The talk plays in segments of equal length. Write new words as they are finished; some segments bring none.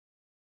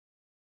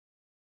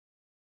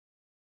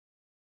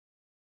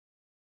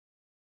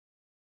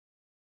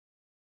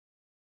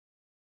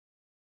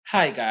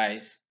Hi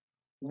guys,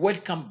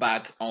 welcome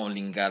back on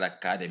Lingala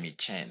Academy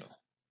channel,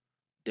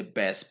 the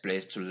best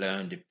place to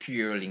learn the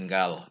pure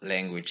Lingala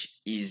language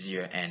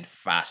easier and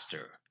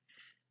faster.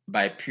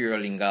 By pure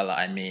Lingala,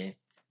 I mean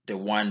the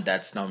one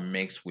that's not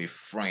mixed with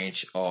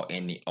French or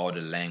any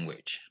other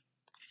language.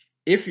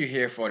 If you're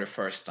here for the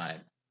first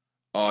time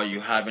or you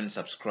haven't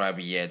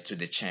subscribed yet to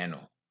the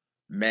channel,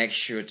 make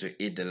sure to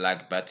hit the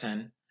like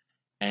button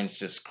and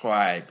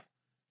subscribe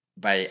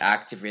by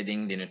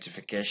activating the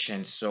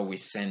notification so we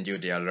send you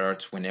the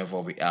alert whenever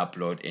we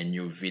upload a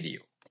new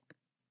video.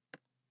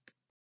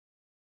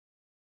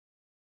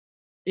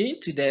 In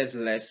today's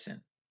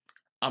lesson,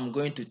 I'm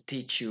going to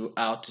teach you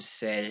how to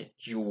say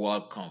 "you're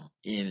welcome"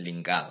 in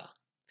Lingala.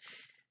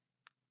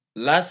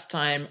 Last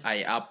time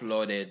I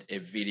uploaded a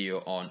video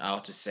on how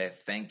to say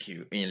thank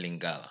you in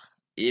Lingala.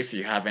 If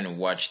you haven't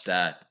watched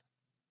that,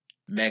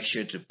 make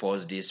sure to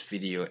pause this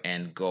video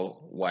and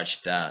go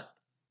watch that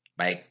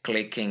by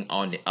clicking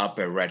on the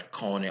upper right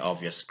corner of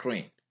your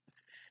screen.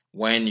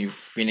 When you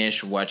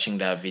finish watching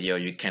that video,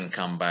 you can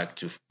come back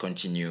to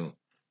continue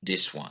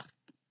this one.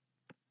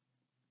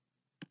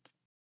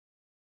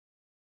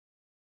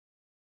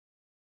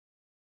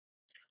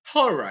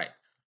 All right,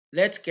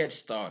 let's get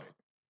started.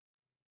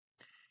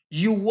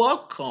 You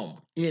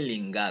welcome in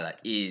Lingala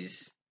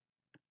is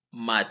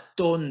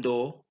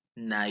matondo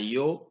na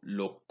yo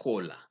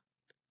lokola.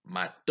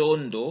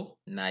 Matondo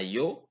na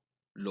yo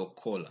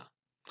lokola.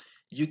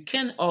 You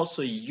can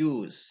also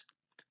use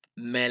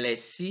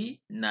melesi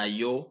na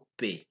yo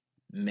pe.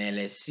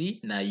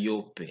 Melesi na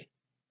yo pe.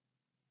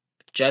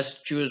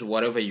 Just choose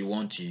whatever you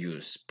want to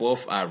use.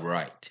 Both are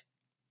right.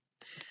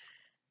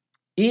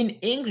 In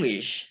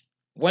English,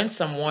 when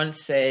someone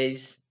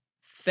says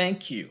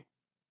thank you,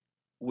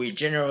 we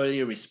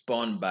generally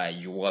respond by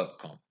 "you're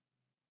welcome,"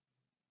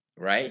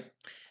 right?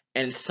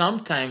 And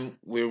sometimes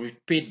we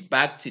repeat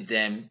back to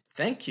them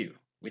 "thank you,"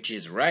 which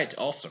is right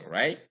also,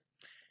 right?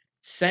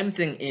 Same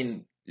thing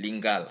in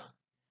Lingala.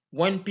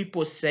 When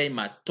people say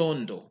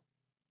matondo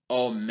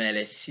or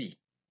melesi,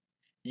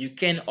 you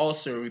can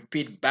also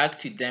repeat back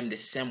to them the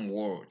same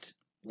word,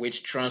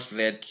 which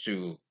translates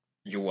to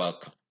 "you're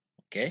welcome."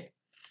 Okay?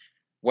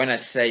 When I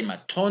say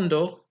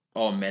matondo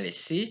or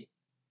melesi,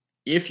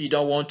 if you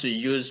don't want to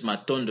use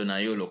matondo na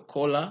yo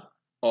lokola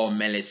or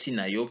melesi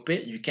na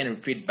yope, you can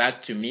repeat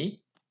back to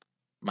me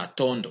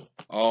matondo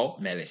or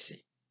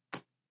melesi.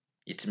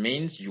 It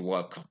means "you're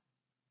welcome."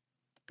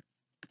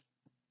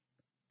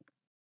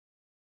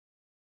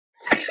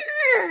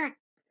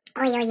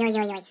 Oi, oi, oi,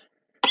 oi, oi.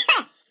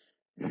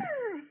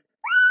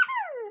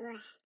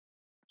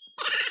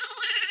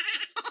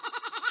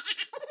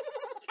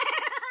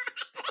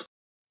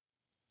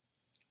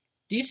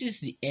 This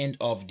is the end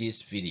of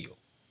this video.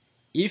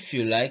 If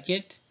you like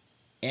it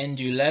and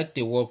you like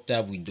the work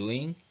that we're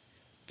doing,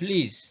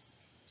 please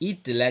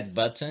hit the like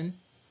button,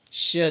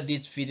 share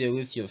this video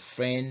with your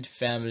friend,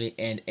 family,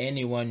 and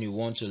anyone you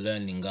want to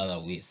learn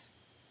Lingala with.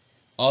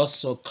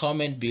 Also,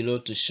 comment below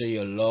to show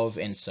your love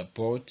and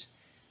support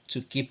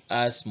to keep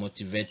us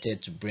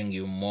motivated to bring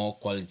you more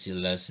quality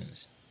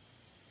lessons.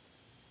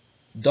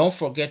 Don't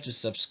forget to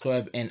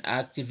subscribe and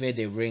activate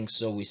the ring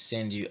so we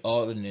send you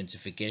all the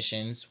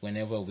notifications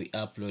whenever we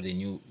upload a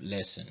new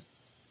lesson.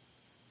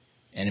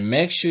 And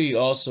make sure you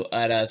also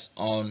add us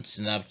on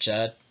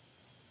Snapchat,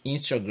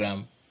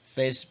 Instagram,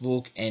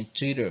 Facebook, and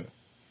Twitter,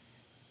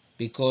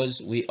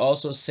 because we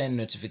also send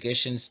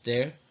notifications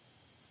there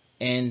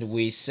and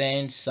we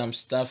send some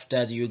stuff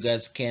that you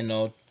guys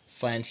cannot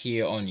find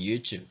here on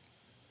YouTube.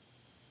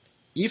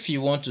 If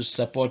you want to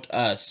support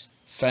us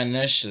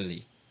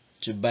financially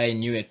to buy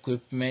new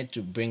equipment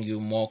to bring you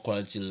more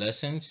quality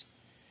lessons,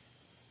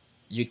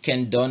 you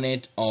can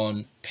donate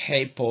on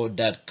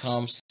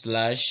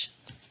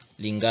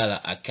paypal.com/Lingala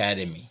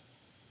Academy,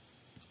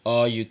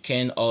 or you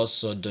can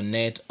also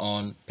donate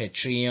on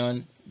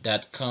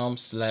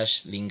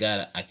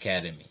patreon.com/Lingala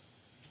Academy.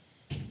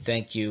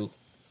 Thank you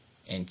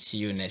and see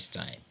you next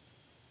time.